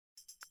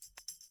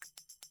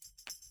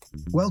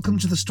Welcome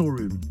to The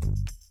Storeroom,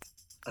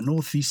 a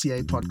North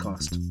VCA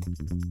podcast.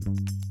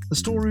 The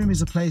Storeroom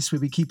is a place where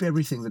we keep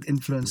everything that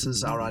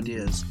influences our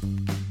ideas.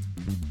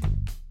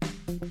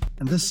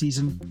 And this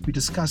season, we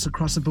discuss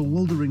across a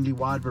bewilderingly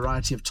wide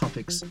variety of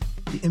topics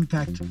the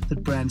impact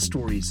that brand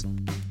stories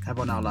have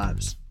on our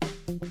lives.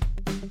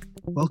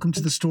 Welcome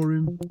to The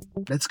Storeroom.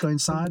 Let's go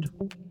inside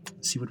and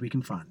see what we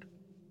can find.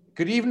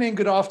 Good evening,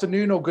 good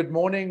afternoon, or good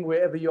morning,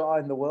 wherever you are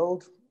in the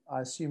world. I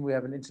assume we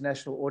have an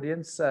international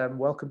audience.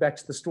 Welcome back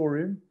to The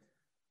Storeroom.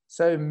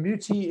 So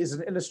MUTI is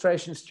an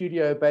illustration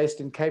studio based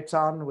in Cape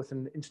Town with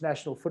an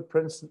international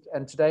footprint.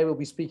 And today we'll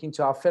be speaking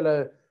to our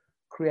fellow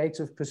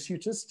creative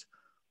pursuitist,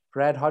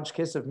 Brad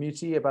Hodgkiss of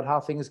MUTI, about how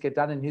things get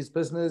done in his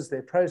business,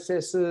 their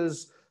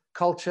processes,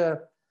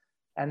 culture,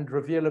 and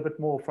reveal a bit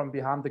more from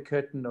behind the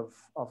curtain of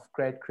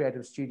great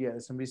creative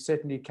studios. And we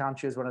certainly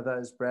count you as one of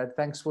those, Brad.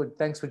 Thanks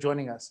for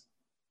joining us.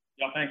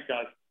 Yeah, thanks,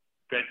 guys.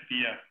 Great to be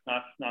here.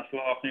 Nice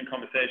little afternoon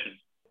conversation.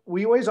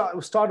 We always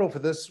start off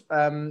with this.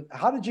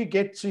 How did you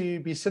get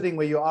to be sitting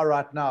where you are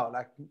right now?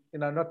 Like,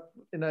 not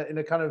in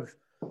a kind of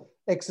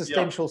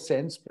existential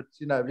sense, but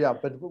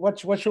But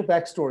what's your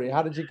backstory?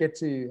 How did you get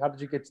to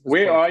this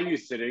Where point? are you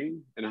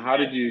sitting, and how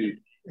did you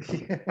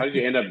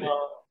end up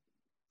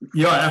there?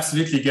 Yeah,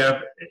 absolutely, Gab.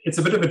 It's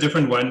a bit of a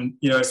different one.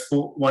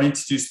 Wanting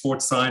to do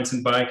sports science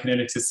and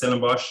biokinetics at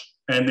Stellenbosch,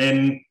 and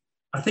then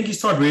I think you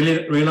start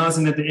really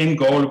realizing that the end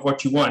goal of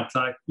what you want,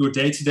 like your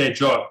day-to-day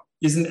job,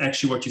 isn't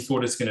actually what you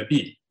thought it's going to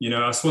be.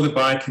 I saw the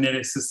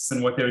biokineticists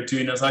and what they were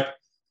doing. I was like,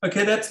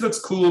 okay, that looks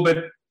cool,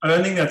 but I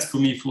don't think that's for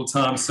me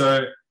full-time.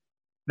 So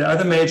the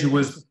other major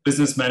was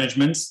business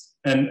management.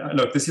 And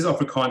look, this is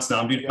Afrikaans now.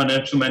 I'm doing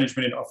financial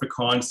management in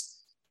Afrikaans.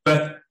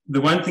 But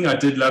the one thing I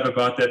did love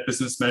about that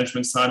business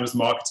management side was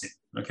marketing.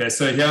 Okay,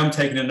 so here I'm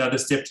taking another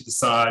step to the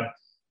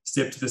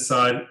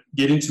side,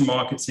 get into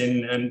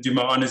marketing and do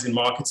my honors in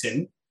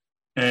marketing.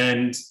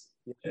 And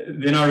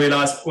then I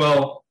realized,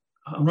 well,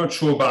 I'm not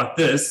sure about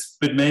this,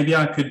 but maybe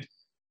I could,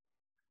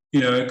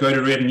 go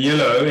to red and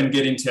yellow and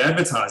get into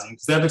advertising,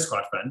 because that looks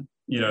quite fun.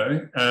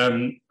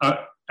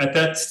 At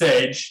that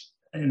stage,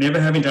 never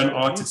having done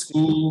art at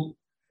school,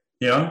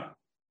 no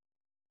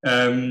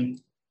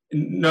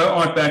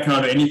art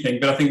background or anything,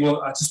 but I think,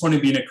 well, I just want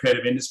to be in a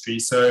creative industry.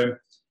 So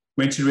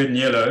went to red and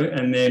yellow,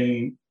 and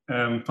then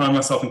found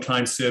myself in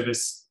client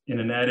service in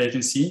an ad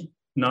agency,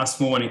 nice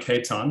small one in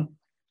Cape Town.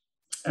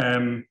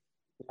 And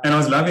I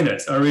was loving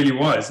it. I really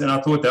was. And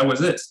I thought that was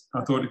it.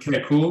 I thought,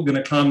 okay, cool, going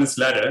to climb this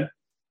ladder.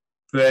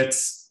 But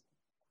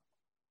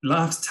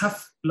life's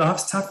tough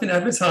in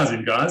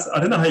advertising, guys. I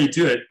don't know how you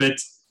do it, but,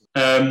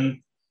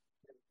 and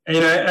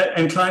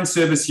client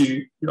service,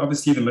 you're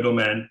obviously the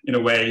middleman in a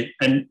way.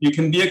 And you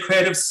can be a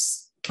creative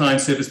client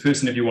service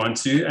person if you want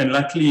to. And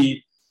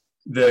luckily,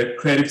 the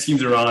creative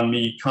teams around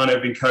me kind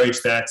of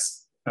encourage that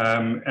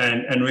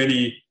and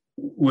really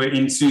were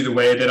into the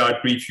way that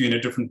I'd brief you in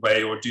a different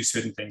way or do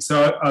certain things.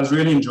 So I was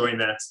really enjoying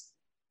that.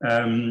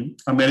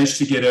 I managed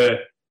to get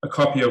a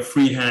copy of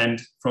Freehand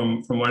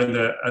from one of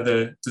the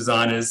other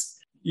designers.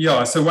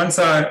 Yeah, so once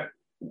I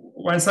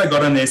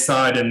got on their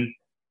side and,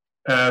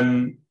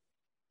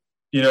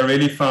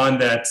 really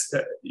found that,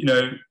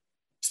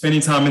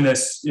 spending time in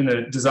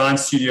the design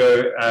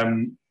studio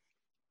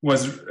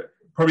was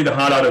probably the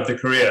highlight of the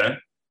career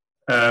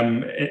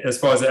as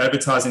far as the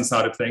advertising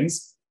side of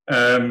things.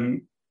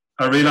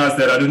 I realized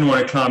that I didn't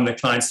want to climb the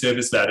client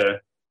service ladder,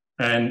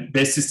 and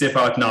best to step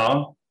out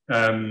now.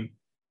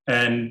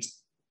 And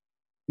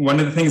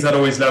one of the things I'd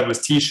always loved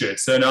was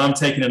T-shirts. So now I'm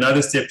taking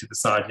another step to the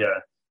side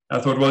here. I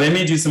thought, well, let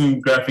me do some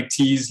graphic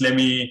tees. Let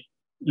me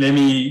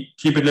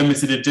keep it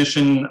limited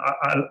edition.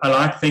 I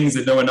like things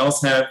that no one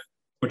else have,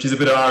 which is a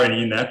bit of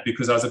irony in that,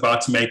 because I was about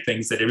to make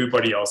things that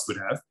everybody else would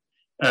have.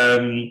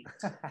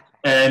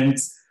 And,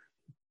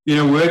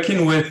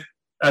 working with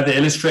other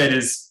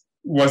illustrators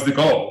was the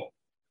goal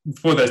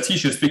for those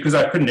T-shirts, because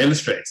I couldn't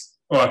illustrate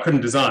or I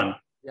couldn't design.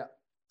 Yeah.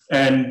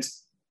 And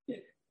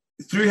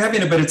through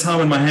having a bit of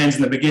time on my hands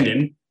in the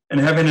beginning and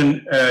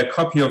having a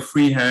copy of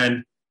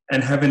Freehand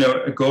and having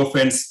a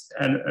girlfriend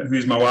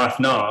who's my wife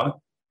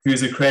now,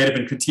 who's a creative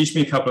and could teach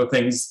me a couple of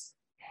things,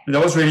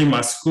 that was really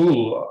my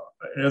school.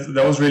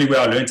 That was really where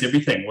I learned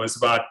everything. Was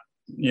about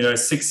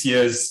 6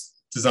 years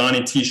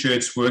designing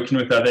T-shirts, working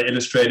with other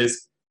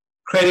illustrators,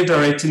 creative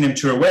directing them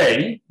to a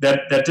way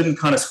that didn't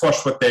kind of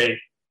squash what they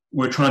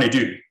were trying to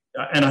do.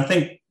 And I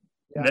think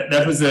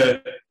that was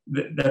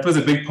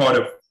a big part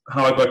of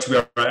how I got to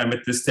where I am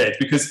at this stage,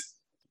 because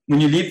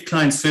when you leave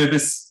client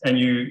service and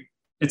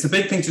it's a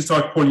big thing to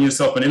start calling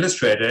yourself an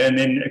illustrator and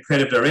then a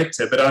creative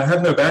director, but I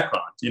have no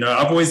background.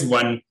 I've always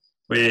one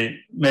where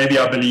maybe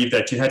I believe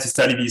that you had to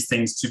study these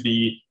things to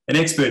be an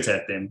expert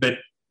at them. But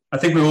I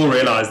think we all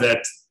realize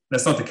that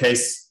that's not the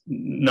case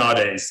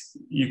nowadays.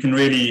 You can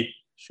really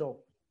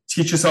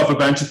teach yourself a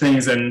bunch of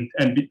things and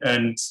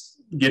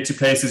get to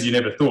places you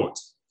never thought.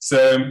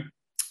 So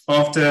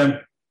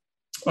after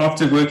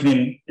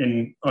working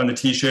on the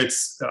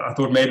T-shirts, I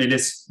thought maybe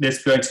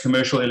let's go into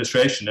commercial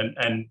illustration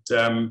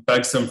and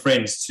bug some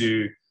friends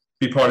to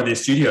be part of their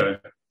studio,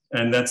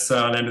 and that's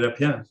how I ended up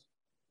here.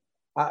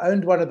 I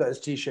owned one of those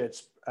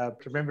T-shirts.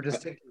 Remember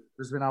distinctly. It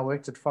was when I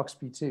worked at Fox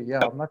P2.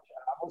 Yeah,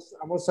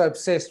 I'm also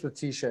obsessed with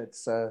T-shirts.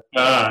 So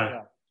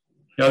yeah,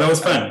 that was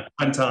fun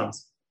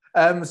times.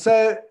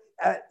 So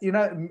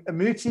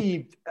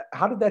MUTI,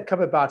 how did that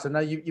come about? I know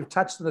you've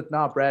touched on it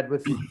now, Brad,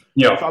 with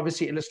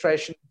obviously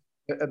illustration,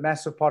 a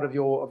massive part of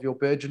your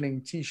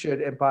burgeoning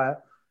T-shirt empire,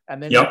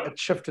 and then it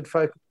shifted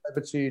focus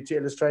over to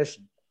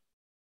illustration.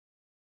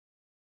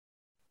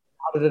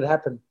 How did it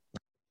happen?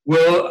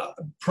 Well,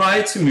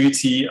 prior to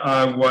MUTI,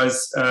 I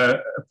was a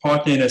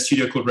partner in a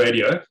studio called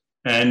Radio,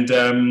 and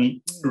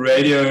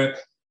Radio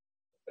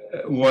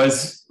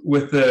was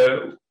with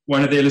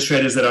one of the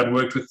illustrators that I'd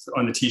worked with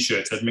on the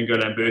T-shirts at Mingo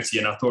Lamberti,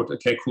 and I thought,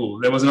 okay, cool.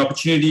 There was an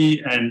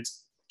opportunity, and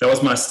that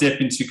was my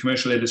step into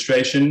commercial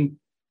illustration.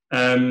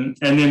 And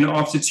then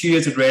after 2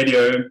 years at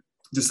Radio,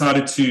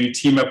 decided to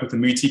team up with the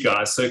MUTI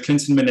guys. So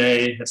Clinton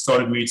Monet had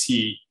started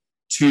MUTI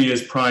 2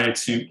 years prior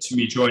to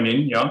me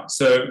joining,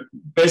 So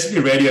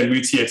basically Radio and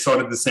MUTI had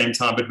started at the same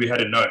time, but we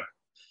hadn't known.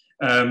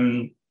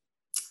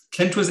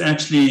 Clint was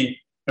actually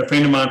a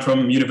friend of mine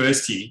from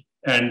university,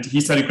 and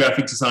he studied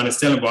graphic design at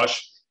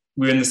Stellenbosch.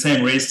 We were in the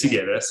same res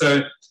together.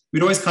 So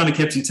we'd always kind of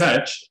kept in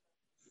touch.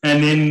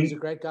 And then... He's a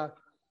great guy.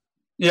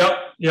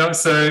 Yeah.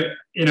 So,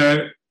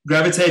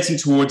 gravitating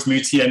towards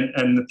MUTI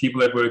and the people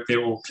that work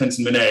there, or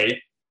Clinton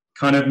Monet,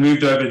 kind of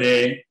moved over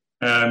there.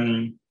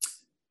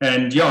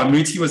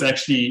 MUTI was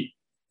actually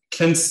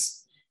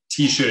Clint's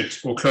T-shirt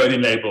or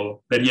clothing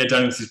label that he had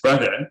done with his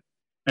brother,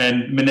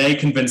 and Monet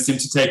convinced him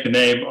to take the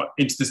name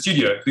into the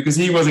studio because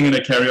he wasn't going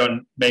to carry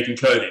on making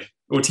clothing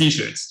or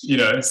T-shirts,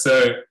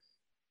 So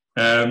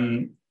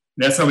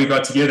that's how we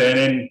got together. And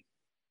then,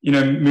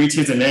 MUTI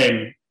as a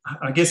name,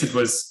 I guess it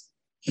was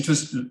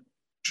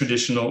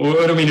traditional,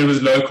 or it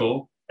was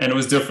local and it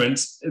was different.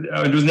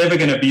 It was never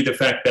going to be the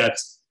fact that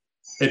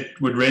it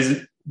would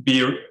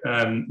be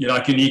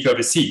like unique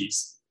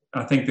overseas.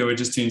 I think they were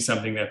just doing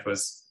something that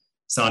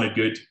sounded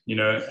good,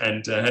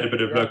 and had a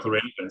bit of local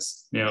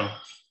relevance. Yeah.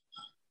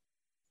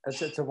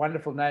 It's a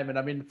wonderful name. And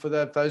I mean, for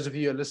those of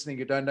you who are listening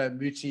who don't know,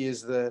 MUTI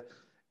is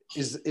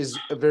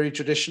a very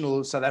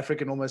traditional South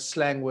African, almost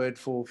slang word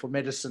for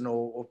medicine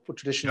or for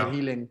traditional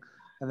healing.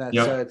 And that,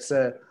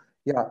 so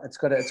it's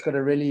got a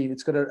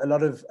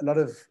lot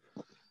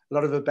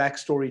of a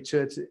backstory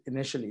to it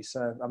initially.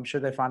 So I'm sure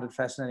they find it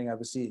fascinating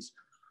overseas.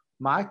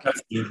 Mike?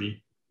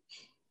 Absolutely.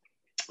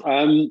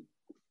 I've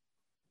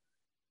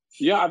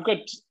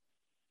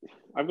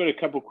got a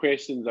couple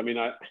questions. I mean,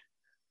 I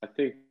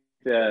think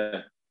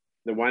the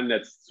one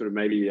that's sort of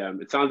maybe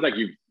it sounds like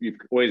you've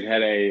always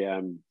had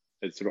a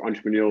sort of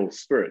entrepreneurial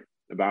spirit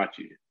about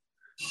you,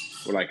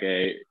 or like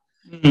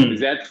is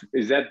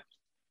that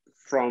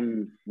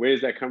from, where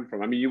does that come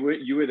from? I mean,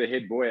 you were the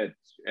head boy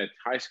at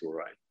high school,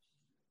 right?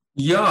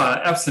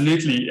 Yeah,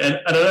 absolutely. And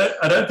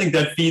I don't think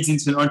that feeds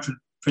into an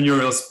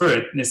entrepreneurial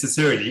spirit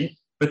necessarily.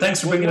 But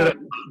thanks for bringing it up.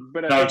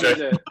 But I think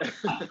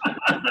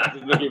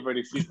just looking for an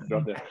excuse to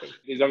drop that.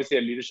 There's obviously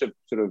a leadership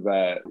sort of,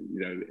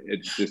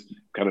 it's just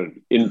kind of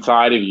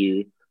inside of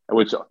you,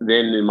 which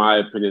then, in my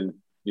opinion,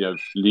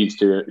 leads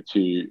to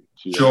an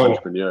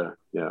entrepreneur.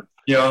 Yeah.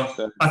 Yeah.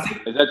 So, I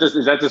think,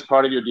 is that just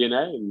part of your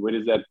DNA, and where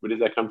does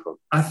that come from?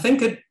 I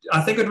think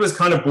it was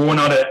kind of born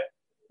out of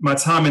my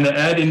time in the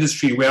ad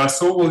industry, where I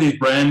saw all these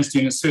brands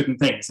doing certain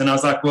things, and I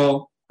was like,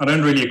 well, I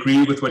don't really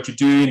agree with what you're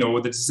doing or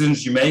with the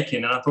decisions you're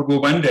making. And I thought,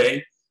 well, one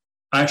day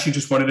I actually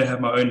just wanted to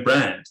have my own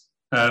brand.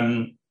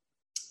 And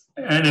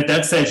at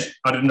that stage,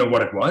 I didn't know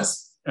what it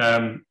was.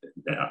 I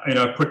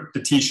put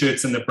the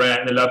T-shirts and the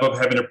love of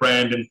having a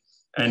brand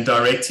and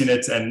directing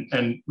it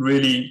and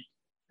really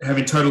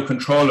having total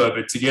control over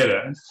it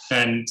together.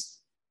 And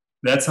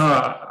that's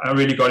how I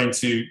really got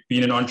into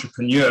being an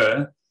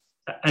entrepreneur.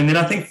 And then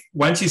I think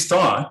once you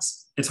start,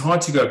 it's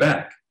hard to go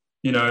back.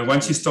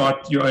 Once you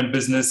start your own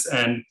business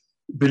and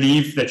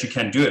believe that you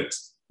can do it,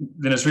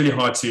 then it's really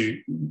hard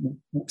to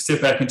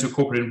step back into a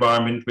corporate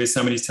environment where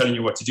somebody's telling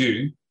you what to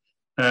do.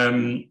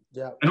 And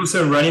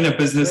also running a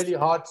business. It's really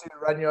hard to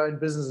run your own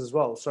business as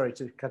well. Sorry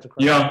to cut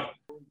across. Yeah.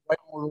 Way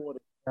more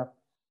rewarding.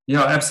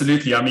 Yeah,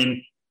 absolutely. I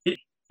mean,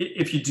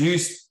 if you do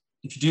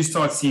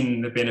start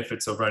seeing the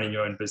benefits of running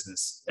your own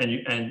business, and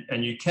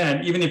you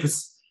can, even if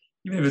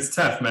it's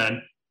tough,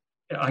 man,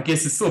 I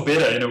guess it's still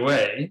better in a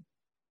way,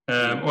 or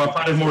I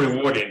find it more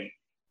rewarding.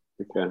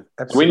 Okay.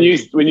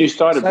 Absolutely. When you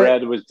started,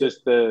 Brad, was it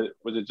just the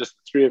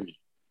three of you?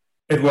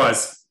 It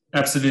was,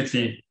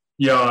 absolutely.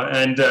 Yeah.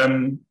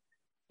 And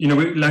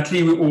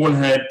luckily we all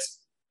had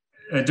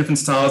different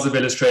styles of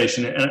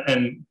illustration,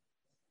 and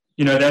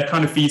that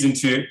kind of feeds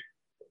into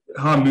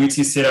how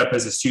MUTI is set up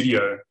as a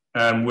studio,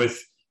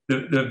 with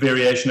the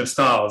variation of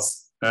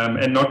styles,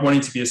 and not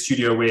wanting to be a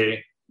studio where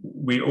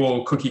we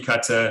all cookie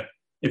cutter.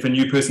 If a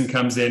new person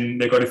comes in,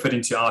 they've got to fit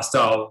into our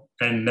style,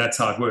 and that's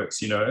how it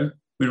works.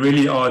 We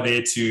really are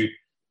there to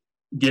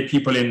get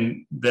people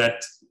in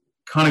that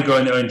kind of go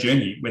on their own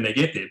journey when they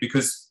get there.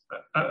 Because,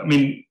 I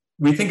mean,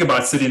 we think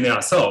about sitting there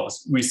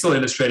ourselves. We still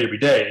illustrate every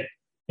day.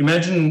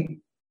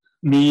 Imagine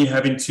me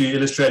having to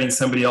illustrate in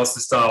somebody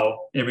else's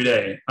style every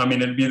day. I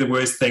mean, it'd be the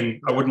worst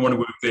thing. I wouldn't want to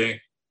work there.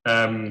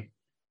 And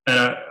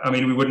I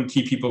mean, we wouldn't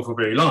keep people for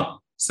very long.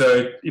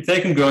 So if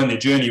they can go on their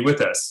journey with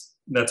us,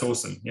 that's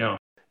awesome. Yeah.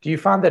 Do you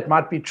find that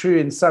might be true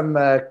in some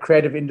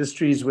creative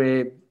industries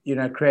where,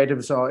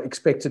 creatives are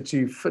expected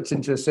to fit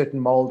into a certain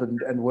mold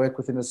and work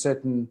within a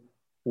certain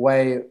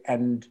way,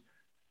 and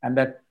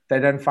that they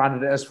don't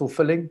find it as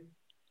fulfilling?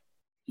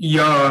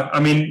 Yeah. I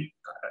mean,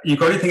 you've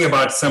got to think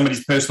about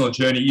somebody's personal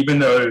journey, even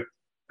though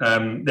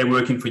they're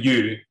working for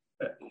you.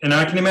 And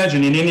I can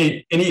imagine in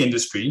any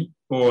industry,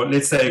 or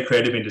let's say a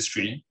creative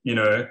industry,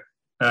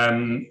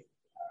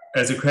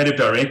 as a creative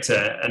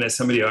director and as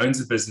somebody who owns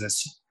a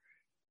business,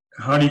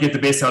 how do you get the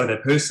best out of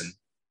that person?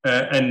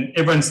 And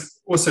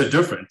everyone's also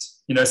different.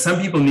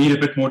 Some people need a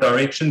bit more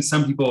direction.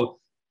 Some people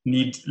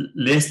need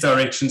less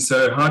direction.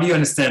 So how do you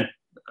understand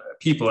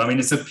people? I mean,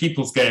 it's a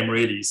people's game,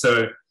 really.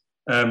 So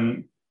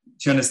to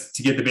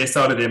get the best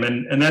out of them.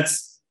 And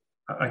that's,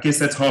 I guess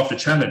that's half the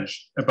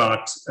challenge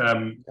about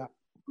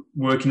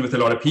working with a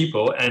lot of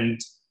people, and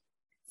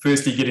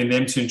firstly getting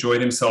them to enjoy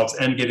themselves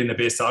and getting the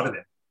best out of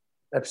them.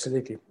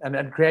 Absolutely, and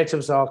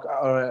creatives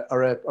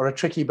are a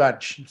tricky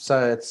bunch.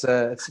 So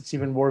it's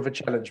even more of a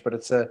challenge, but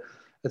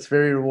it's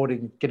very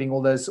rewarding getting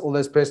all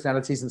those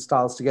personalities and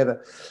styles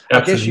together. Absolutely.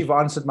 I guess you've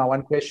answered my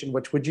one question,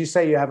 which would you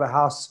say you have a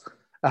house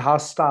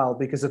style?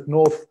 Because at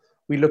North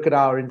we look at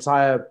our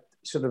entire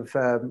sort of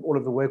all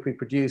of the work we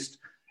produced,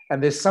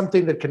 and there's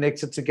something that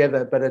connects it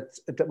together,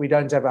 but we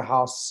don't have a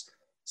house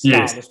style,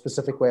 yes, a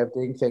specific way of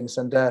doing things.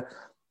 And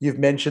you've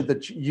mentioned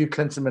that you,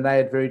 Clint and Monet,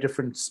 had very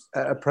different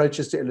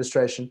approaches to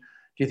illustration.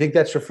 Do you think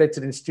that's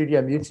reflected in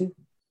Studio MUTI?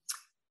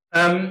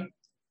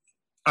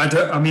 I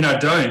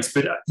don't,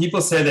 but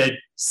people say they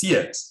see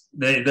it.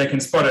 They can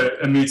spot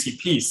a MUTI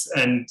piece,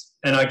 and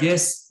I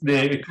guess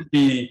it could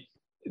be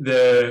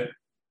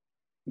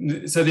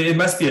so there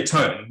must be a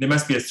tone, there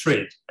must be a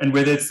thread, and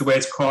whether it's the way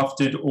it's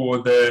crafted or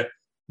the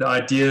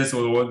ideas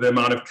or the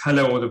amount of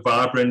color or the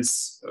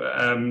vibrance,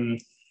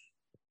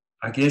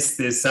 I guess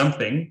there's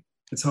something.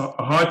 It's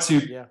hard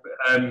to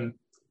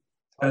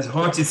it's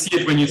hard to see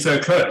it when you're so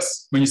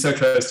close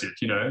to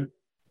it,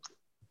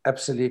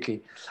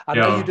 Absolutely. I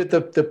know you did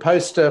the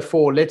poster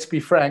for Let's Be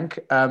Frank,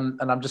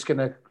 and I'm just going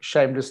to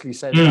shamelessly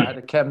say that I had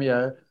a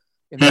cameo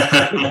in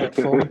that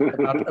film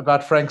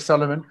about Frank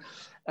Solomon.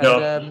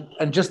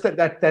 And just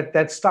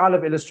that style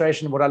of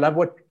illustration, what I love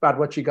about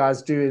what you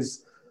guys do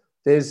is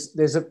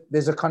there's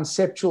a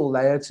conceptual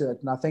layer to it,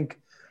 and I think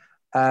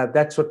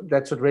that's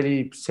what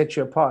really sets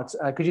you apart.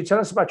 Could you tell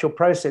us about your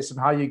process and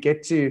how you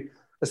get to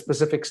a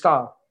specific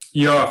style?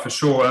 Yeah, for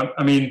sure.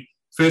 I mean,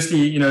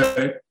 firstly,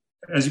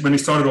 when we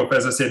started off,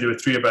 as I said, there were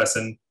three of us,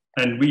 and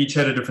we each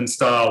had a different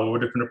style or a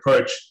different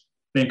approach.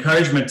 The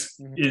encouragement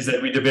is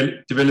that we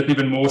develop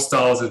even more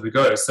styles as we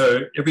go.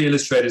 So every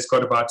illustrator's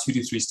got about 2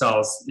 to 3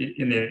 styles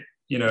in there,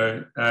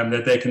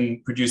 that they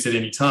can produce at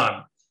any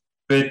time.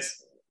 But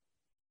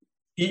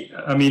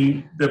I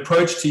mean, the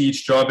approach to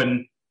each job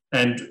and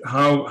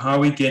how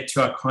we get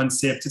to our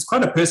concept, it's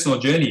quite a personal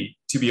journey,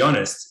 to be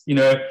honest.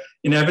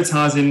 In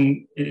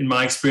advertising, in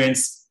my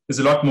experience, there's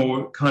a lot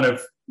more kind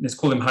of, let's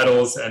call them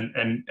huddles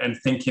and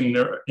thinking,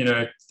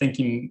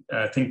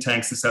 think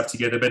tanks and stuff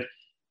together. But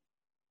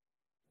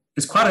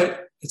it's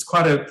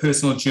quite a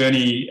personal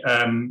journey,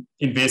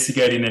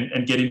 investigating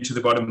and getting to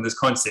the bottom of this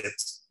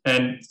concept.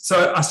 And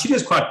so our studio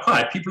is quite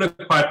quiet. People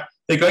are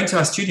they go into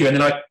our studio and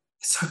they're like,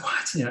 it's so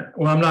quiet.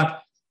 Well, I'm like,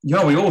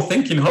 yeah, we're all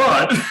thinking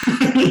hard,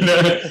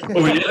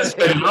 or we're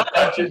illustrating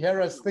hard. You hear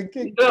us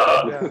thinking?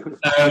 Yeah.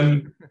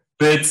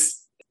 But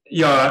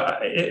yeah,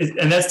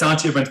 and that's down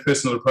to everyone's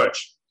personal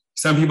approach.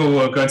 Some people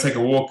will go and take a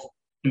walk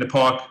in the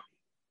park.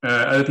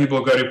 Other people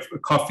will go to a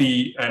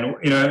coffee, and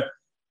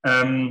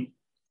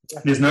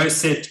there's no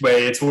set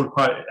way. It's all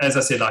quite, as I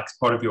said, like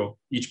part of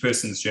each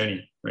person's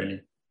journey,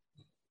 really.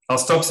 I'll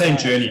stop saying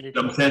journey.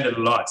 I'm saying it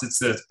a lot.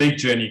 It's a big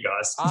journey,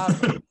 guys.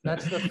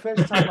 That's the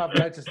first time I've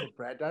noticed it,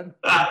 Brad.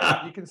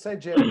 You can say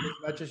journey as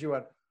much as you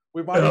want.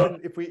 We might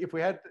even,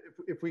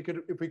 if we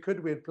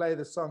could, we'd play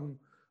the song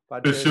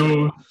by For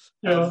sure.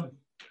 Yeah.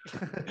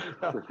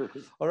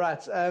 All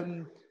right.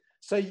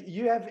 So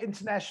you have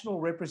international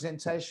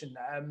representation.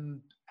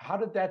 How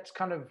did that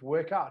kind of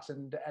work out?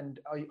 And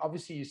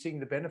obviously you're seeing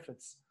the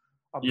benefits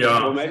of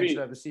well, maybe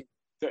overseas.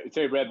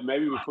 Sorry, Brad,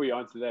 maybe before you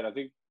answer that, I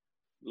think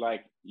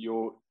like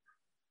your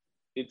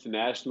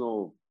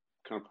international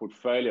kind of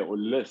portfolio or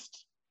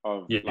list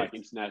of like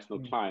international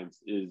clients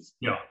is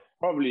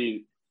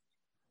probably,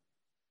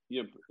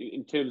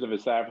 in terms of a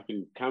South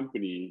African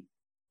company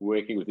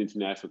working with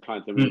international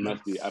clients, I mean, it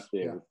must be up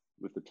there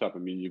with the top. I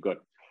mean, you've got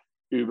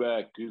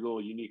Uber,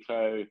 Google,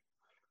 Uniqlo,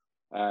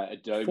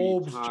 Adobe,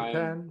 Forbes, Time.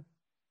 Japan.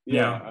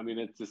 Yeah, I mean,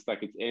 it's just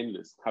like it's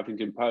endless.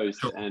 Huffington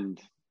Post, and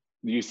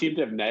you seem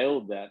to have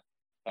nailed that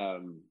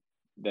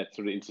that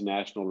sort of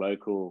international,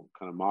 local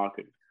kind of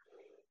market.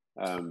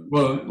 I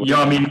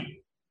mean,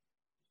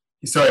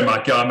 sorry,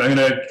 Mike. I'm going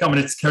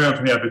to carry on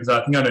from here because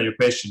I think I know your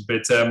question.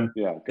 But go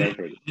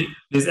for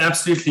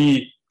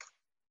it.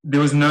 There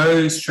was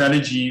no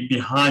strategy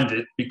behind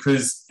it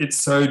because it's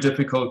so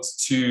difficult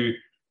to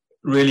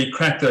really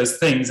crack those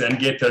things and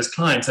get those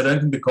clients. I don't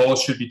think the goal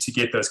should be to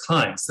get those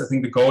clients. I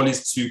think the goal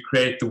is to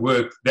create the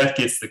work that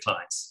gets the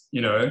clients,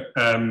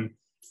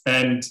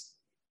 and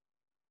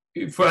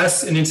for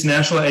us in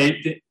international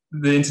aid,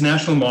 the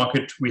international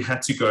market, we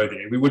had to go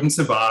there. We wouldn't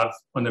survive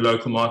on the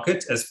local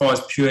market as far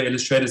as pure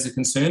illustrators are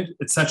concerned.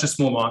 It's such a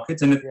small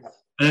market. And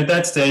at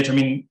that stage, I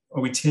mean,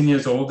 are we 10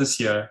 years old this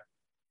year?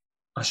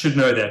 I should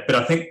know that, but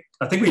I think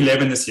we're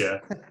 11 this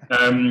year.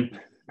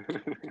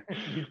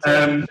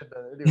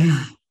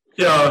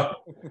 Yeah.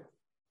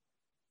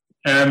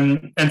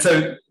 And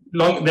so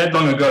long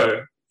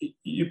ago,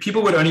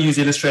 people would only use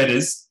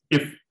illustrators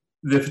if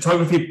the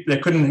photography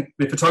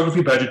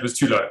budget was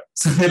too low.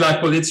 So they're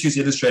like, well, let's use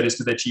illustrators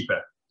because they're cheaper.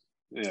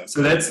 Yeah.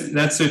 So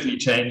that's certainly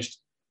changed.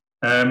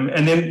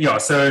 And then,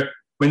 so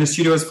when the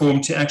studio was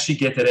formed, to actually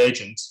get that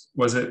agent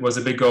was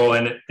a big goal.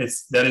 And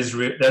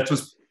that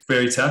was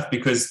very tough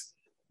because,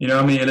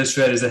 how many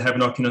illustrators that have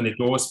knocking on their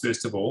doors,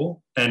 first of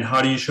all, and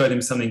how do you show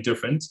them something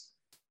different?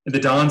 The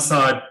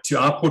downside to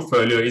our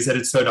portfolio is that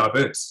it's so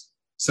diverse.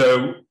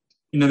 So,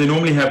 they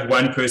normally have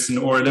one person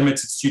or a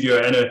limited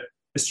studio and a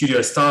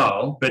studio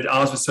style, but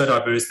ours was so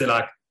diverse, they're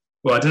like,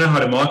 well, I don't know how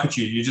to market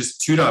you. You're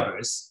just too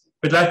diverse.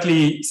 But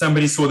luckily,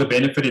 somebody saw the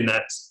benefit in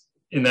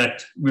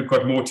that we've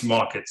got more to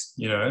market,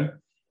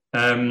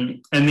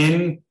 And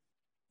then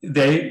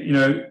they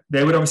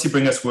would obviously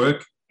bring us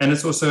work. And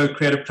it's also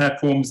creative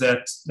platforms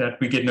that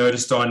we get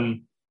noticed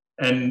on.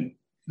 And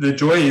the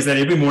joy is that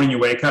every morning you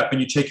wake up and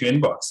you check your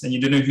inbox and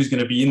you don't know who's going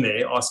to be in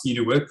there asking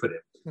you to work for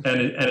them. And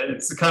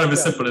it's kind of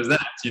as simple as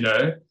that,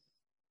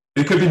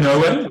 There could be no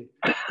one,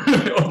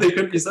 or there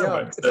could be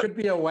someone. It could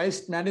be a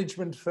waste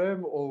management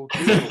firm, or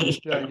you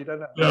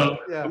don't know.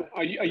 Yeah.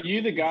 Are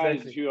you the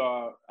guys who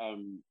are,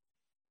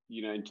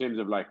 in terms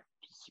of like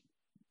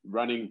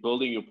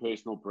building your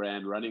personal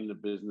brand, running the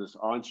business,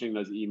 answering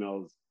those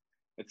emails?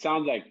 It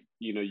sounds like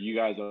you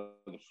guys are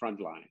the front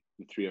line,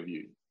 the three of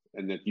you,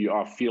 and that you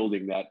are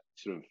fielding that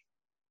sort of,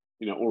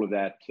 all of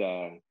that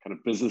kind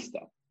of business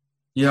stuff.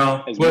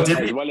 Yeah, as well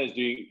as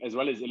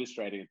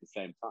illustrating at the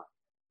same time.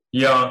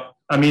 Yeah,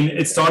 I mean,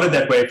 it started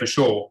that way for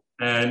sure.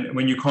 And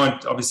when you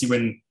can't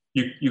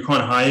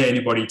hire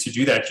anybody to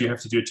do that, you have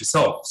to do it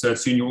yourself. So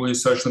it's doing all your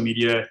social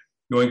media,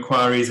 your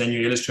inquiries, and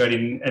your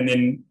illustrating, and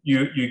then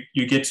you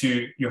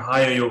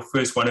hire your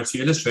first one or two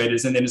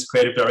illustrators, and then it's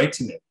creative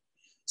directing them.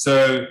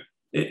 So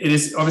it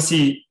is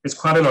obviously, it's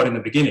quite a lot in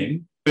the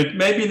beginning, but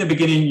maybe in the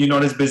beginning you're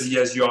not as busy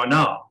as you are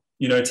now,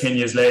 10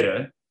 years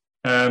later.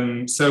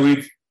 So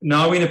we're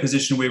in a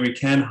position where we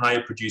can hire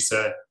a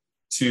producer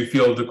to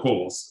field the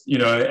calls,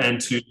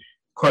 and to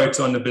quote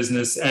on the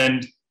business.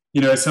 And,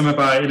 some of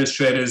our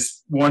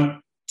illustrators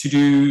want to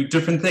do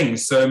different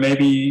things. So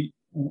maybe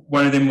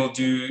one of them will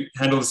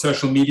handle the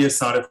social media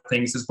side of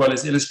things as well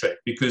as illustrate,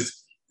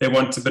 because they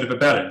want a bit of a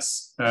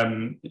balance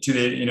to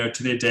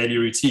their daily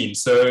routine.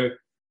 So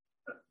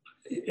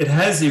it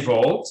has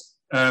evolved,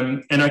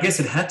 and I guess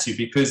it had to,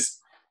 because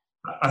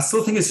I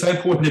still think it's so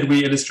important that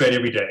we illustrate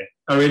every day.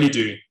 I really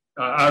do.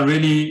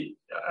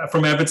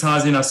 From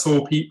advertising, I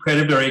saw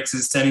creative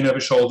directors standing over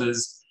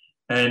shoulders,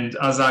 and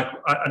I was like,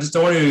 I just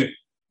don't want to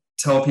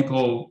tell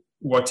people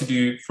what to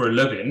do for a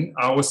living.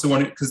 I also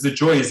want it, because the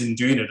joy is in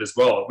doing it as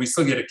well. We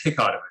still get a kick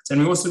out of it,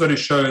 and we also got to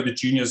show the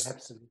juniors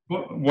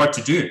what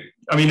to do.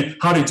 I mean,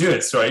 how to do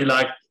it. Sorry,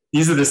 like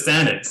these are the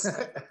standards.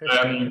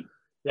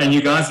 And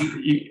you guys,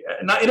 in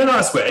a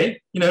nice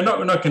way, we're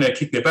not going to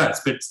kick their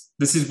butts, but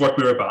this is what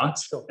we're about.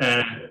 Sure.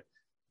 And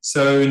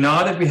so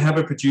now that we have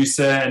a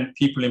producer and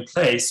people in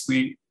place,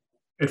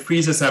 it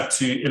frees us up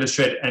to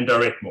illustrate and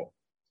direct more.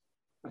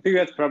 I think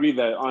that's probably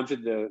the answer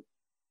to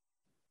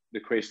the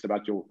question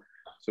about your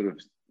sort of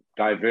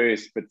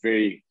diverse but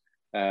very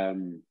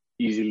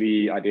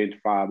easily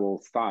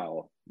identifiable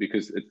style,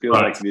 because it feels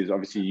like there's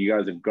obviously, you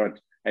guys have got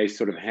a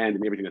sort of hand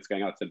in everything that's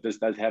going on. So this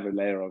does have a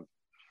layer of,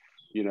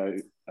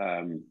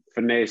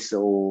 finesse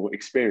or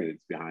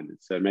experience behind it.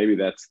 So maybe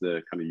that's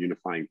the kind of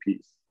unifying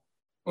piece.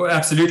 Well,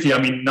 absolutely.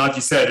 I mean, like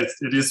you said,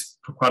 it is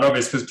quite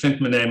obvious, because Clint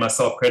Monet and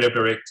myself creative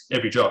direct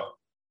every job.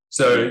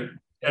 So,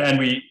 and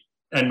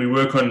we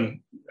work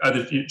on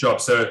other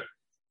jobs. So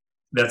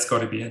that's got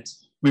to be it.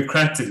 We've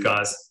cracked it,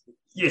 guys.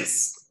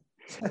 Yes.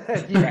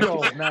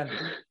 Oh, man.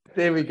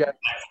 There we go.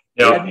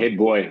 Yeah. Head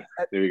boy.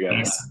 There we go.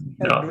 Yes.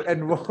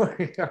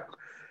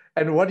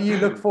 And what do you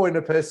look for in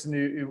a person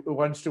who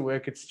wants to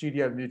work at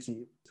Studio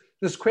MUTI?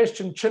 This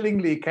question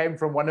chillingly came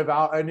from one of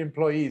our own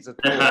employees at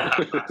work.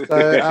 So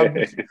I'm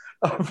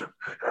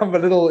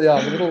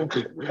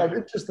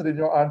interested in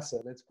your answer.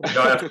 Let's put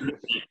it.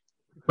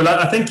 Well,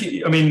 I think,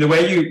 the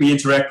way we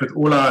interact with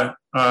all our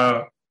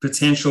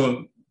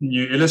potential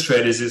new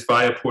illustrators is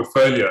via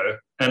portfolio.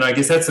 And I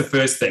guess that's the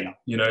first thing,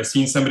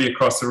 seeing somebody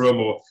across the room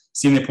or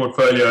seeing their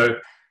portfolio.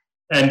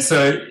 And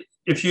so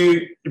if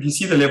you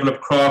see the level of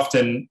craft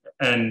and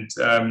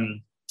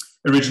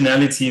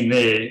originality in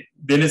there,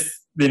 then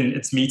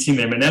it's meeting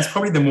them. And that's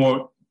probably the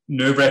more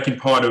nerve-wracking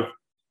part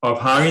of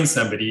hiring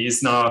somebody,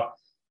 is now,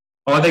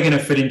 are they going to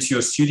fit into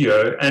your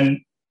studio? And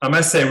I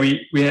must say,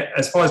 we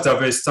as far as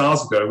diverse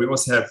styles go, we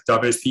also have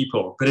diverse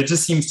people, but it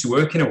just seems to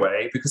work in a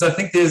way, because I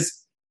think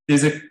there's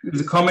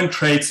a common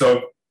traits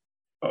of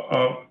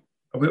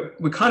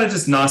we're kind of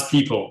just nice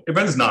people.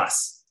 Everyone's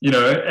nice,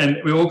 and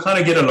we all kind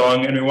of get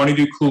along, and we want to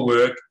do cool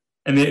work.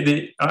 And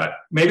maybe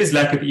it's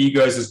lack of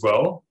egos as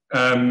well.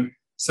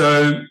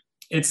 So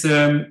it's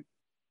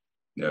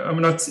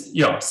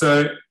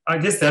So I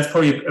guess that's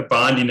probably a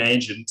binding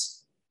agent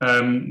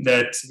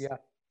that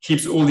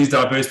keeps all these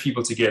diverse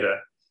people together.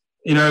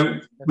 But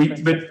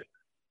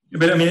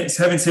I mean,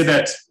 having said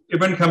that,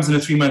 everyone comes in a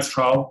 3-month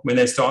trial when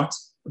they start,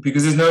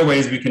 because there's no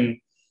ways we can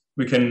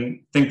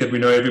think that we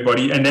know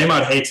everybody, and they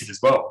might hate it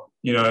as well.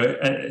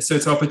 And so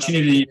it's an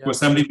opportunity for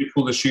somebody to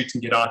pull the chute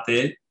and get out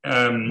there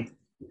and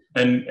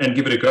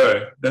give it a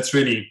go. That's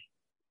really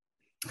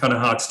kind of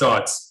how it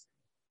starts.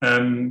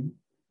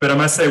 But I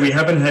must say, we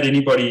haven't had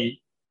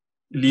anybody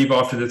leave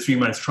after the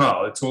 3-month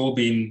trial. It's all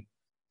been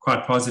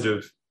quite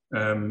positive.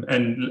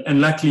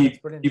 And luckily,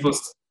 people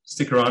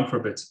stick around for a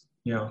bit.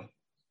 Yeah.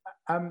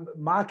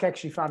 Mark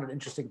actually found an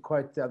interesting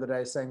quote the other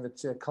day saying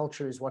that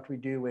culture is what we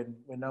do when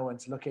no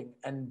one's looking.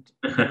 And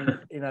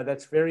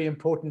that's very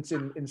important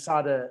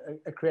inside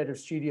a creative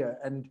studio.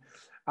 And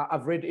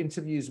I've read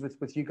interviews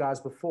with you guys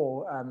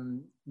before.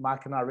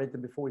 Mike and I read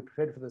them before we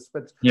prepared for this.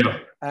 But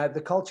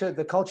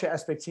the culture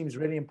aspect seems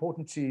really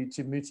important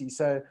to MUTI.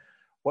 So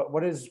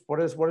what is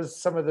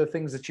some of the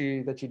things that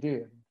you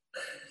do?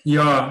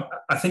 Yeah,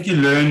 I think you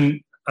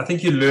learn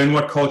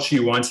what culture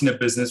you want in a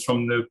business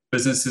from the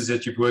businesses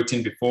that you've worked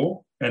in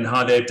before and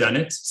how they've done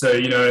it. So,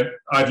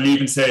 I'd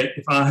leave and say,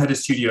 if I had a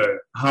studio,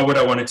 how would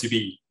I want it to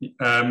be?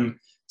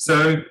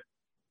 So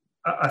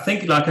I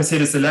think, like I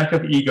said, it's the lack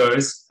of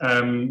egos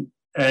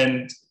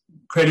and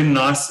creating a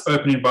nice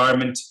open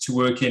environment to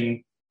work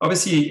in.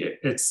 Obviously,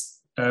 it's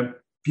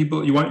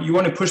people, you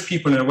want to push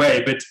people in a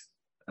way, but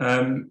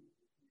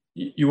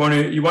you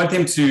want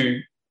them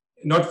to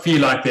not feel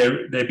like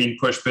they're being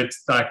pushed, but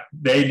like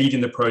they lead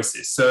in the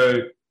process.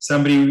 So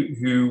somebody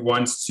who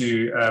wants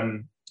to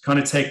kind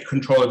of take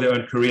control of their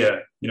own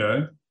career,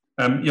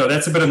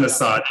 that's a bit on the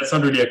side. That's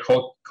not really a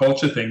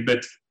culture thing,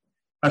 but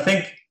I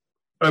think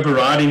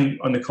overriding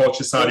on the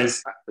culture side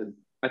is.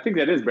 I think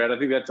that is, Brad. I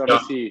think that's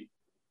obviously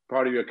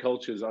part of your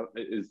culture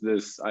is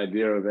this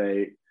idea of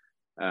a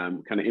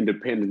kind of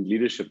independent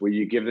leadership where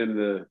you give them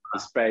the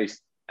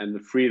space and the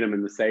freedom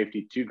and the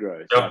safety to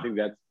grow. So I think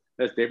that's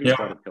definitely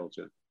part of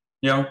culture.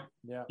 Yeah,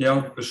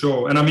 for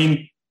sure. And I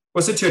mean,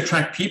 also to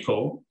attract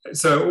people.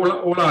 So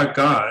all our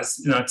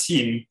guys in our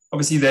team,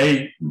 obviously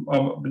they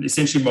are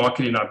essentially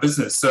marketing our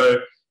business.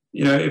 So,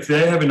 if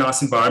they have a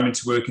nice environment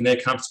to work and they're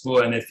comfortable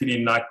and they're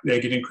feeling like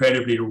they're getting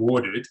creatively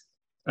rewarded,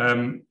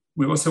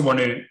 we also want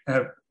to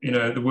have,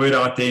 the word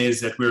out there is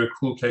that we're a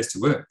cool place to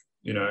work,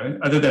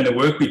 other than the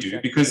work we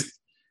do, because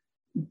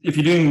if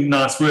you're doing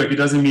nice work, it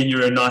doesn't mean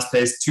you're a nice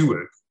place to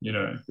work,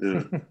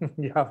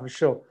 Yeah, for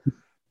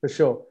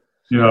sure.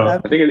 Yeah,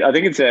 I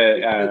think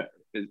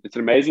it's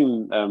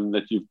amazing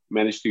that you've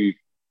managed to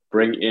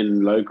bring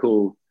in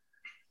local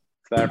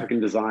South African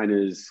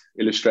designers,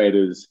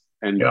 illustrators,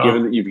 and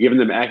you've given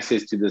them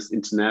access to this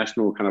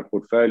international kind of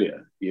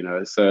portfolio.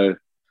 So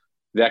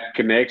that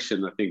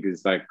connection, I think,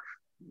 is like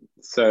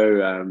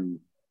so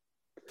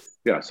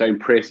so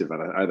impressive.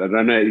 I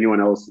don't know anyone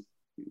else,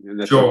 and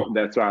that's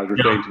why I was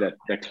referring to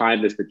that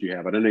client list that you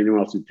have. I don't know anyone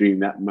else who's doing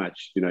that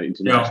much,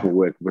 international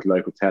work with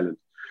local talent.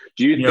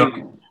 Do you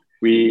think?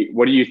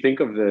 What do you think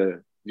of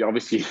you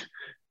obviously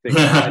think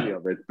highly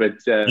of it, but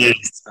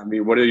yes. I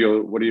mean, what are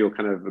your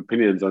kind of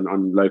opinions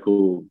on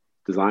local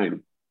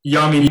design?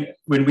 Yeah, I mean,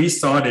 when we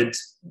started,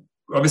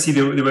 obviously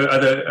there were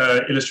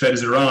other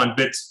illustrators around,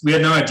 but we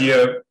had no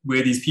idea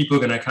where these people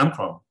are going to come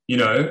from.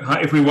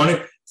 If we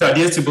wanted, the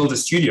idea is to build a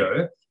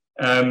studio.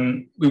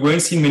 We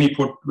weren't seeing many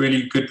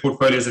really good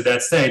portfolios at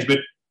that stage, but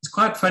it's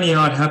quite funny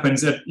how it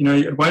happens. At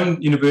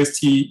one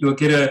university, you'll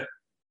get a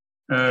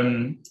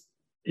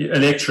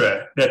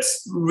lecturer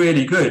that's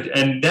really good,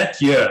 and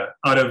that year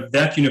out of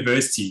that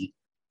university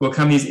will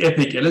come these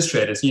epic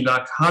illustrators, and you're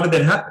like, how did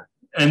that happen?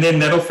 And then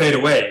that'll fade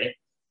away.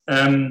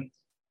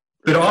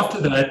 But after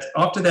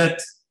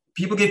that,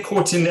 people get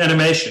caught in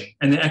animation,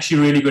 and they're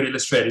actually really good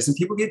illustrators, and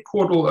people get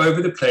caught all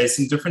over the place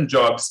in different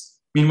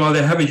jobs. Meanwhile,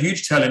 they have a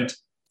huge talent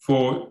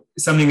for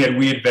something that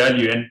we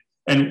value,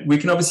 and we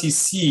can obviously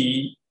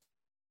see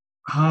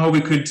how they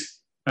could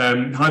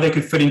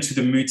fit into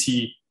the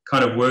MUTI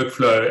kind of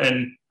workflow,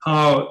 and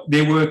how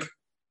they work.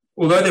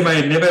 Although they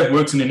may never have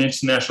worked on an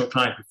international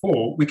client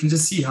before, we can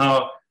just see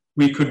how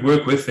we could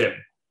work with them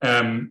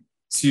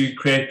to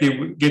get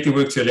their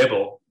work to a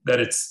level that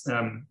it's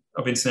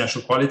of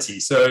international quality.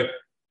 So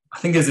I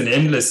think there's an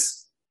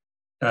endless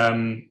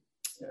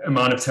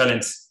amount of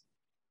talent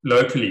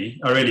locally.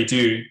 I really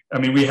do. I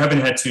mean, we haven't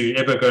had to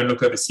ever go and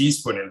look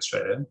overseas for an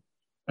illustrator.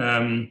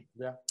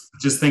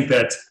 Just think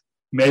that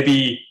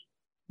maybe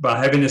by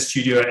having a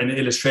studio and an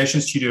illustration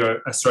studio,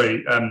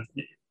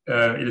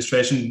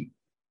 illustration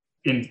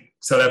in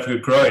South Africa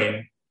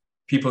growing,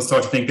 people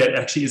start to think that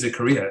actually is a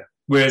career,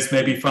 whereas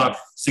maybe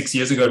 5-6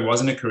 years ago it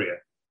wasn't a career.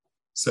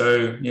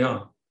 So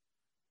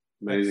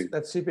Amazing.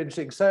 That's super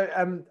interesting. So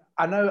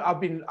I know I've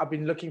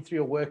been looking through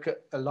your work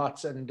a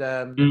lot, and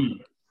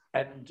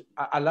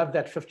I love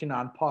that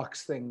 59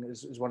 Parks thing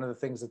is one of the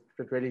things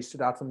that really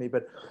stood out for me.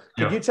 But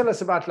could you tell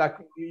us about, like,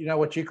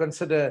 what you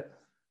consider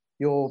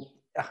your,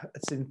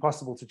 it's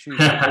impossible to choose,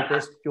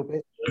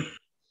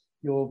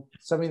 your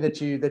something that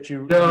you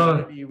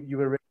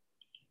were really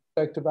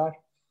stoked about?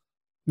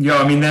 Yeah,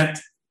 I mean,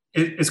 that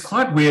it's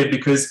quite weird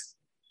because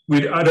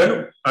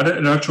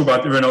I'm not sure about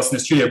everyone else in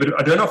the studio, but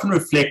I don't often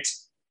reflect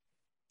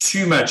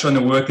too much on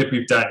the work that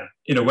we've done,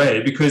 in a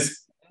way,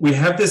 because we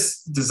have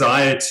this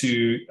desire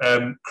to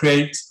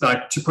create,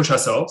 like, to push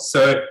ourselves.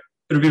 So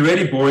it would be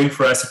really boring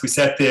for us if we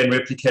sat there and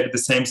replicated the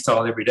same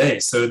style every day.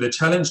 So the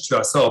challenge to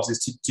ourselves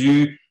is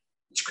to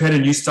create a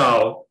new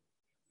style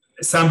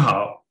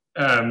somehow,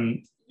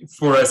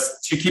 for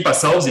us to keep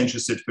ourselves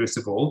interested, first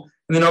of all.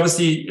 And then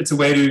obviously it's a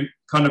way to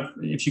kind of,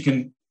 if you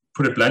can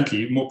put it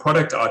bluntly, more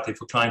product out there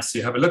for clients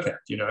to have a look at,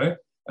 Yes.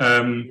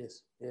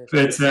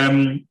 But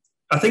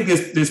I think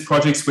there's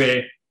projects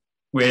where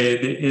there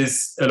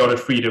is a lot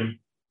of freedom,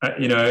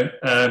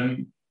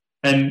 and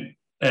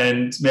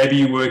maybe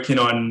you're working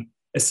on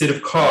a set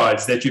of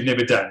cards that you've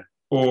never done,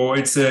 or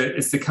it's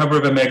the cover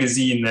of a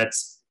magazine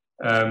that's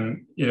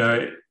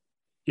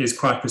is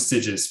quite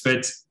prestigious.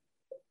 But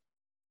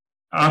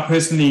I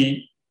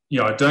personally,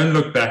 don't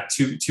look back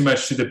too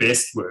much to the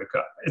best work.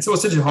 It's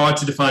also too hard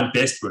to define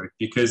best work,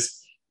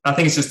 because I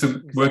think it's just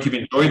the work you've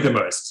enjoyed the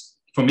most.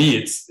 For me,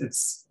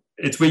 it's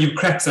where you've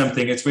cracked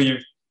something. It's where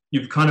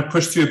you've kind of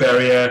pushed through a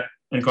barrier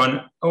and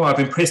gone, oh, I've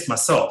impressed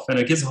myself. And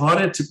it gets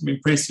harder to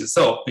impress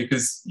yourself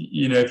because,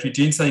 if you're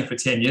doing something for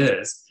 10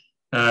 years.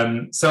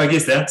 So I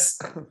guess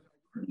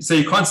so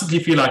you constantly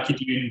feel like you're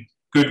doing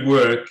good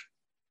work,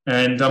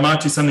 and I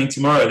might do something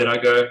tomorrow that I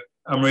go,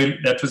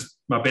 that was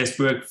my best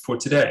work for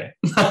today.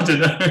 I don't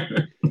know.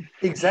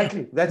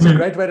 Exactly. That's a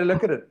great way to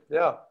look at it.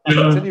 Yeah. I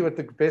can tell you what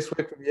the best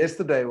work from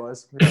yesterday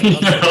was.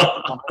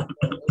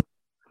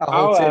 A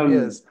whole 10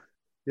 years.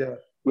 Yeah.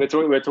 We're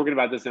talking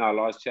about this in our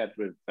last chat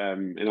with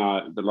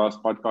the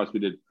last podcast we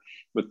did,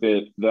 with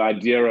the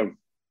idea of,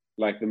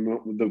 like,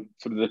 the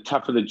sort of the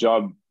tougher the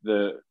job,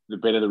 the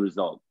better the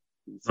result.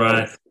 So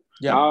right.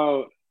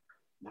 Yeah.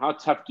 How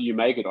tough do you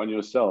make it on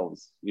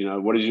yourselves?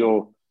 What is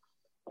your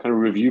kind of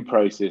review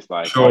process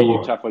like? Sure. Are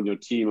you tough on your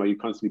team? Are you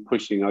constantly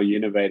pushing? Are you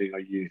innovating? Are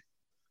you,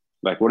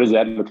 like, what does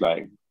that look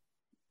like?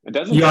 It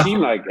doesn't seem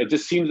like, it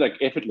just seems like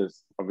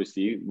effortless.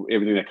 Obviously,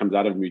 everything that comes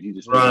out of MUTI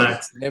just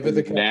never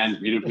the lands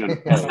beautifully on the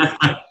page.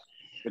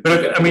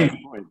 But I mean,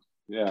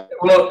 yeah.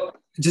 Well,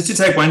 just to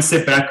take one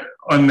step back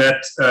on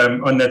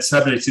that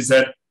subject, is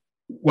that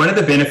one of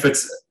the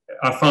benefits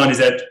I find is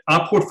that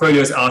our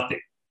portfolio is out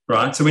there,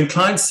 right? So when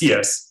clients see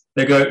us,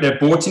 they're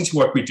bought into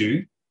what we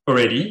do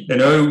already. They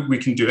know we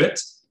can do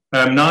it.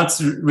 Now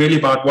it's really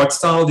about what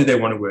style do they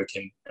want to work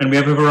in. And we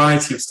have a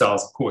variety of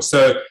styles, of course.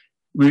 So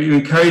we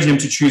encourage them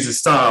to choose a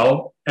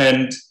style,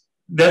 and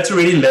that's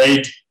already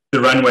laid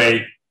the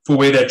runway for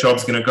where that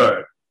job's going to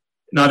go.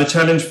 Now, the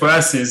challenge for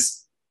us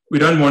is we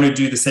don't want to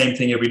do the same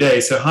thing every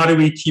day. So how do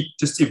we keep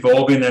just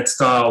evolving that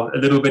style a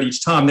little bit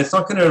each time? That's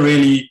not going to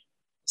really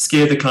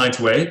scare the client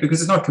away,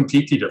 because it's not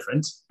completely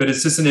different, but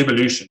it's just an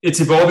evolution. It's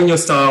evolving your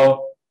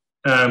style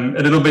a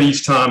little bit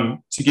each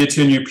time to get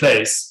to a new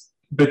place.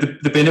 But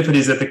the benefit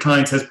is that the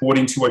client has bought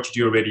into what you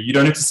do already. You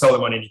don't have to sell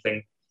them on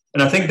anything.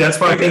 And I think that's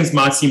why things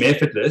might seem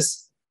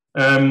effortless.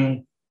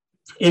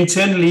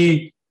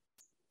 Internally,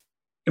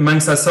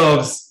 amongst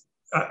ourselves,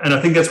 and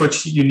I think that's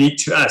what's unique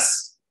to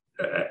us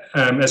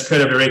as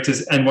creative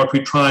directors, and what we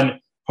try and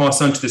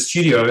pass on to the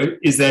studio,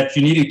 is that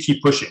you need to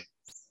keep pushing.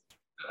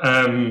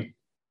 And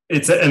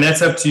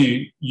that's up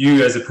to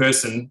you as a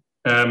person.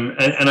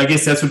 And I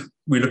guess that's what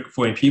we look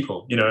for in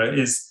people,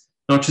 is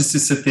not just to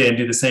sit there and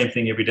do the same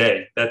thing every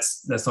day.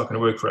 That's not going to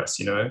work for us,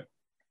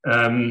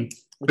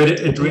 But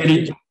it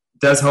really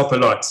does help a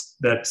lot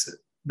that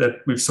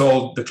we've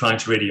sold the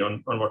client already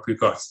on what we've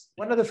got.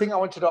 One other thing I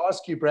wanted to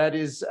ask you, Brad,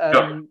 is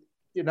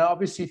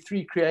obviously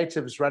 3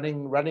 creatives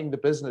running the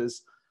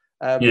business.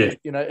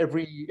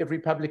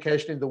 Every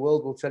publication in the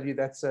world will tell you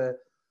that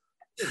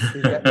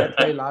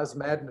way lies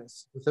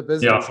madness with the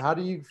business. How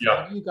do you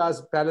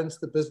guys balance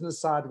the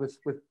business side with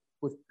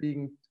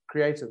being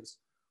creatives,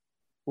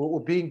 or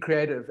being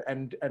creative,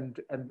 and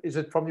is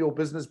it from your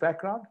business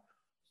background?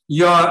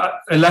 Yeah,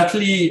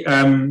 luckily,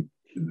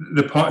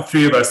 the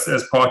 3 of us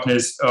as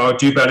partners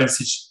do balance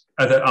each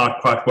other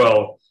out quite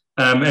well,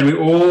 and we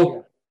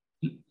all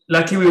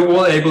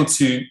able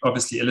to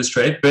obviously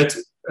illustrate, but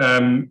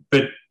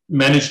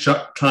manage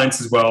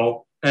clients as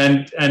well,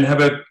 and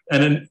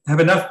have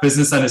enough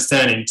business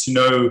understanding to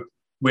know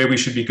where we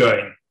should be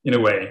going, in a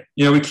way.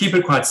 We keep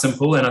it quite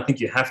simple, and I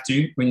think you have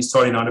to when you're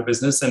starting out a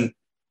business, and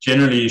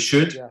generally you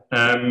should.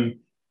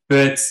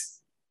 But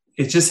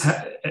it just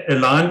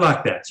aligned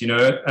like that,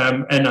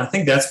 and I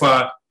think that's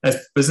why,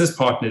 as business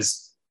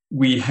partners,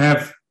 we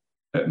have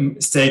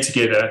stayed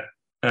together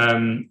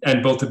and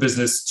built the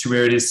business to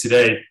where it is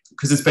today,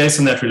 because it's based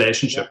on that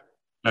relationship.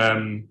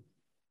 So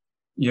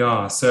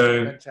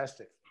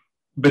fantastic.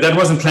 but that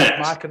wasn't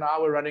planned. Mike and I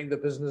were running the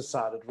business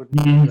side. It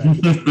wouldn't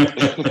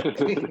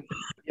be great.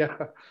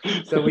 Yeah.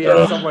 So we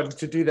had someone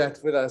to do that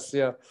with us.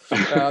 Yeah.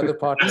 The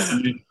partner.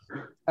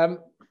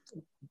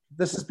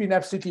 This has been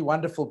absolutely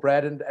wonderful,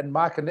 Brad. And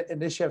Mike,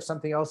 unless you have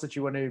something else that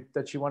you want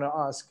to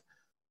ask.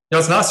 Yeah,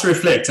 it's nice to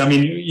reflect. I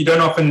mean, you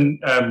don't often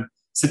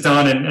sit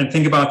down and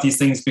think about these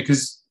things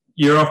because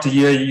year after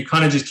year, you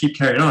kind of just keep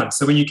carrying on.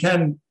 So when you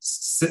can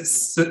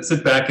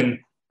sit back and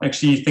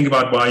actually think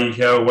about why you're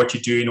here or what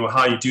you're doing or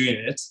how you're doing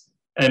it,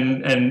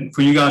 and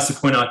for you guys to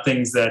point out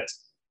things that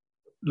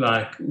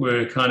like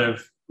were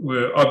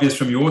obvious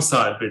from your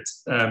side, but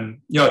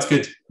yeah, it's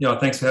good. Yeah,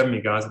 thanks for having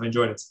me, guys. I've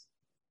enjoyed it.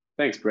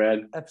 Thanks,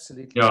 Brad.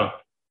 Absolutely.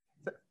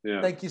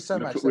 Yeah. Thank you so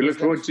much. We look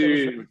forward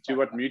to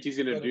what MUTI's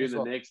going to do in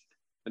the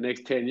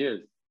next 10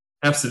 years.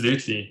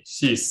 Absolutely.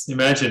 Jeez,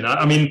 imagine.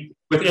 I mean,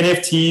 with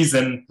NFTs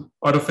and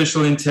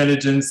artificial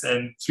intelligence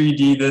and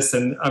 3D this,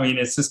 and I mean,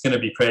 it's just going to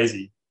be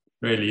crazy.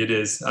 Really, it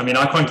is. I mean,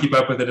 I can't keep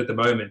up with it at the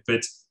moment,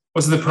 but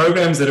also the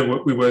programs that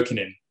we're working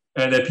in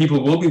and that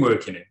people will be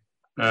working in.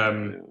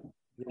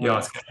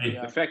 It's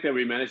the fact that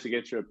we managed to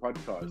get through a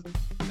podcast.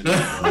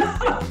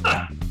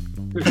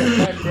 A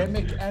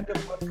pandemic and a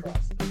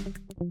podcast.